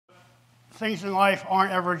things in life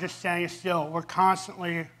aren't ever just standing still. We're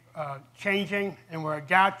constantly changing, and we're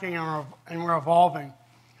adapting, and we're evolving.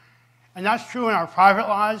 And that's true in our private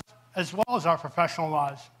lives as well as our professional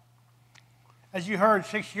lives. As you heard,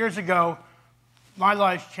 6 years ago, my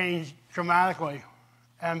life changed dramatically.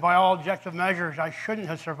 And by all objective measures, I shouldn't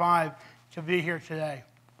have survived to be here today.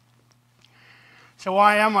 So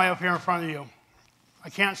why am I up here in front of you? I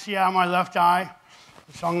can't see out of my left eye,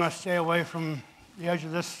 so I'm going to stay away from the edge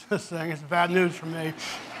of this thing. It's bad news for me.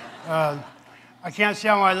 I can't see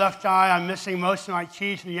out of my left eye. I'm missing most of my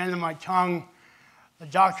teeth and the end of my tongue. The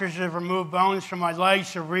doctors have removed bones from my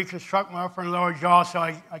legs to reconstruct my upper and lower jaw, so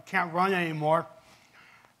I can't run anymore.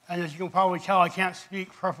 And as you can probably tell, I can't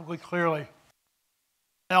speak perfectly clearly.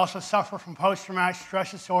 I also suffer from post-traumatic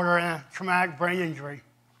stress disorder and a traumatic brain injury.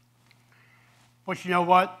 But you know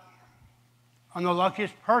what? I'm the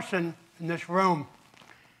luckiest person in this room.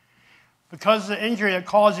 Because of the injury that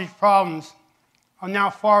caused these problems, I'm now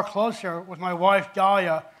far closer with my wife,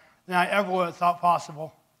 Dahlia, than I ever would have thought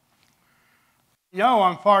possible. You know,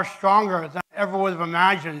 I'm far stronger than I ever would have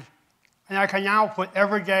imagined, and I can now put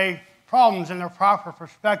everyday problems in their proper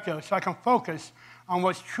perspective so I can focus on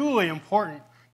what's truly important.